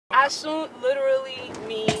Asun literally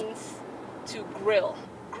means to grill,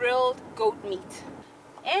 grilled goat meat.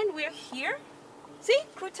 And we're here. See,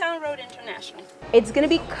 Crutown Road International. It's gonna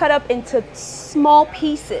be cut up into small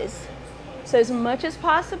pieces. So as much as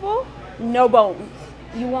possible, no bones.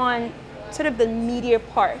 You want sort of the meatier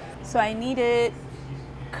part. So I need it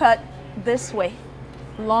cut this way,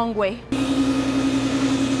 long way.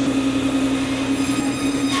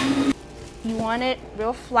 You want it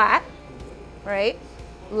real flat, right?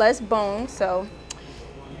 Less bone, so,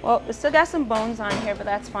 well, it still got some bones on here, but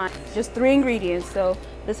that's fine. Just 3 ingredients. So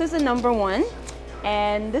this is the number 1.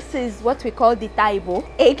 And this is what we call the taibo,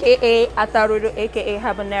 aka atarudo, aka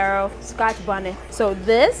habanero, scotch bonnet. So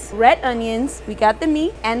this, red onions, we got the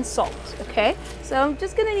meat, and salt, okay? So I'm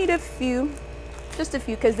just gonna need a few, just a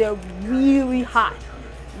few, because they're really hot.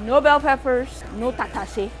 No bell peppers, no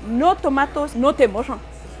tatache, no tomatoes, no temotion.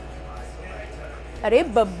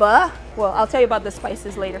 Well, I'll tell you about the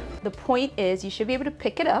spices later. The point is you should be able to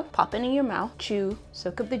pick it up, pop it in your mouth, chew,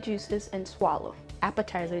 soak up the juices, and swallow.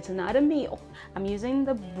 Appetizer, it's not a meal. I'm using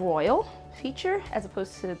the broil feature as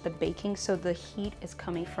opposed to the baking, so the heat is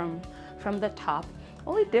coming from the top.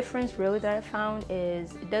 Only difference really that I found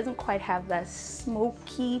is it doesn't quite have that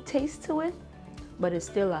smoky taste to it, but it's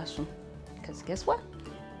still asun. Because guess what?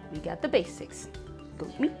 We got the basics.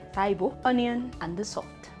 Goat meat, taibo, onion, and the salt.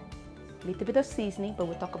 A little bit of seasoning, but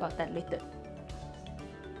we'll talk about that later.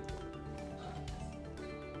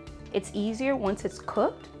 It's easier once it's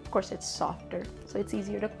cooked. Of course, it's softer, so it's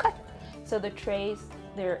easier to cut. So the trays,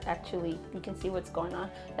 they're actually, you can see what's going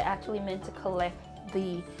on. They're actually meant to collect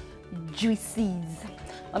the juices.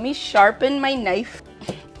 Let me sharpen my knife.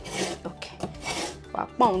 Okay.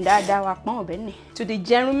 To the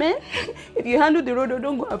gentlemen, if you handle the road,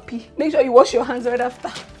 don't go and pee. Make sure you wash your hands right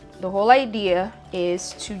after. The whole idea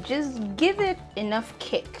is to just give it enough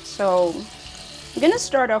kick. So I'm gonna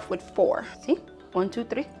start off with 4. See? 1, 2,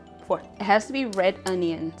 3, 4. It has to be red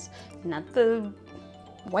onions, not the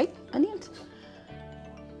white onions.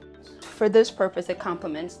 For this purpose, it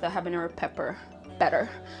complements the habanero pepper better.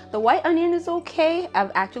 The white onion is okay.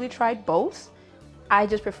 I've actually tried both. I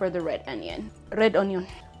just prefer the red onion. Red onion.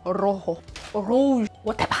 Rojo. Rouge.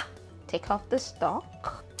 Whatever. Take off the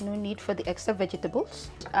stalk. No need for the extra vegetables.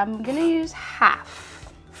 I'm gonna use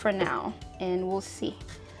half for now, and we'll see.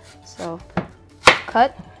 So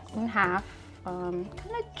cut in half. Kind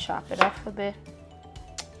of chop it off a bit.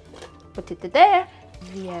 Put it there.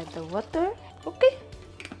 We add the water. Okay.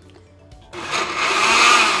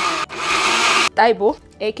 Taibo,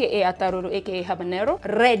 aka ataruru, aka habanero.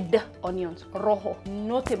 Red onions, rojo,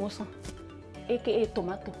 no temoson, aka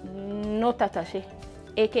tomato, no tatache,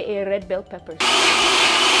 aka red bell peppers.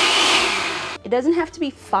 It doesn't have to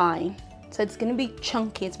be fine, so it's gonna be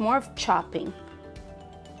chunky. It's more of chopping.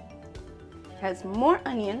 It has more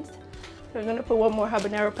onions. We're gonna put 1 more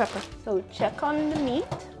habanero pepper. So check on the meat.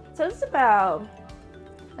 So it's about,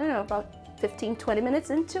 I don't know, about 15-20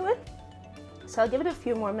 minutes into it. So I'll give it a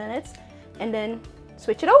few more minutes and then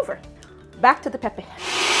switch it over. Back to the pepper.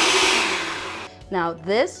 Now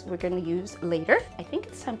this we're gonna use later. I think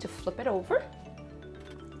it's time to flip it over.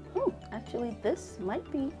 Actually this might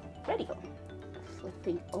be ready.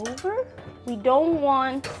 Flipping over. We don't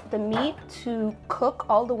want the meat to cook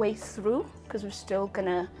all the way through because we're still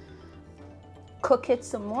gonna cook it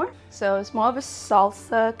some more. So it's more of a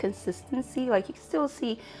salsa consistency. Like you can still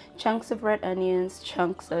see chunks of red onions,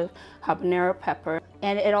 chunks of habanero pepper,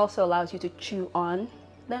 and it also allows you to chew on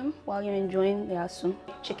them while you're enjoying the asun.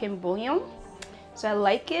 Chicken bouillon. So I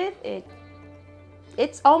like it.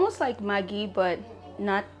 It's almost like Maggi, but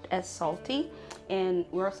not as salty. And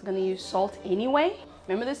we're also gonna use salt anyway.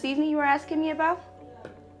 Remember the seasoning you were asking me about?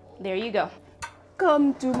 There you go.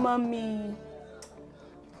 Come to mommy.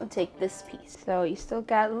 We'll take this piece. So you still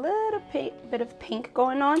got a little bit of pink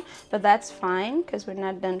going on, but that's fine because we're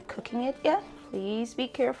not done cooking it yet. Please be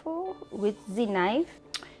careful with the knife.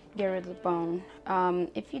 Get rid of the bone.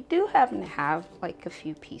 If you do happen to have like a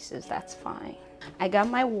few pieces, that's fine. I got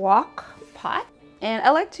my wok pot. And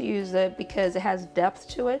I like to use it because it has depth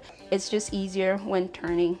to it. It's just easier when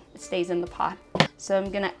turning. It stays in the pot. So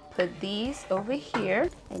I'm gonna put these over here.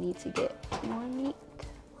 I need to get more meat.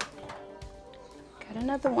 Got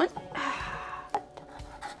another one.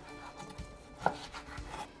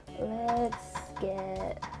 Let's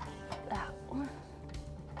get that one.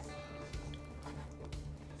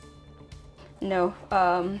 No,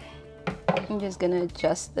 I'm just gonna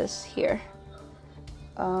adjust this here.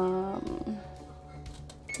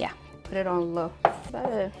 Yeah, put it on low.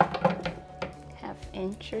 About a ½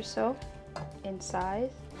 inch or so in size.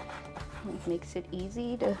 It makes it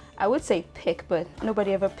easy to, I would say pick, but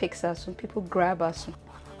nobody ever picks us when people grab us.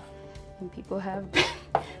 And people have,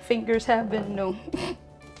 fingers have been known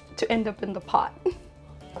to end up in the pot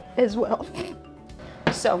as well.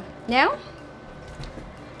 So now,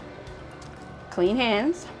 clean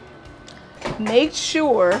hands. Make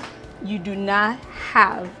sure you do not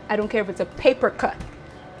have, I don't care if it's a paper cut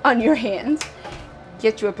on your hands,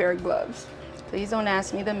 get you a pair of gloves. Please don't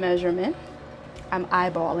ask me the measurement. I'm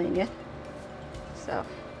eyeballing it. So,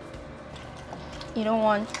 you don't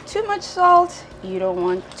want too much salt, you don't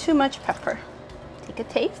want too much pepper. Take a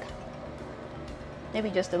taste. Maybe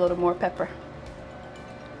just a little more pepper.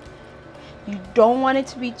 You don't want it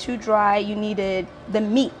to be too dry. You need it, the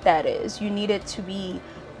meat that is, you need it to be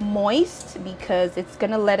moist because it's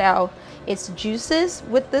gonna let out its juices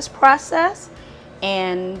with this process,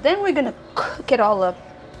 and then we're gonna cook it all up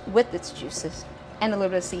with its juices and a little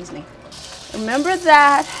bit of seasoning. Remember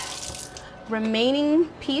that remaining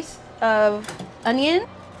piece of onion?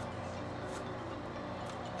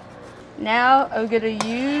 Now I'm gonna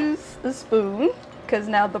use the spoon because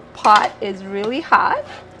now the pot is really hot.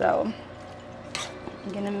 So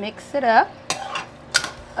I'm gonna mix it up.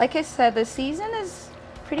 Like I said, the season is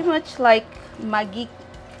pretty much like Maggi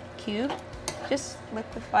cube, just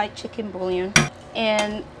liquefied chicken bouillon.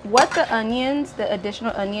 And what the onions, the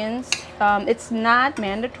additional onions, it's not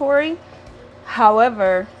mandatory.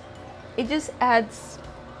 However, it just adds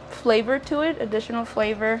flavor to it, additional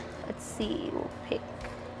flavor. Let's see,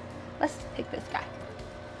 let's pick this guy.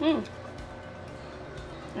 And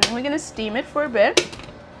we're gonna steam it for a bit,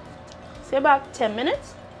 say about 10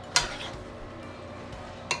 minutes.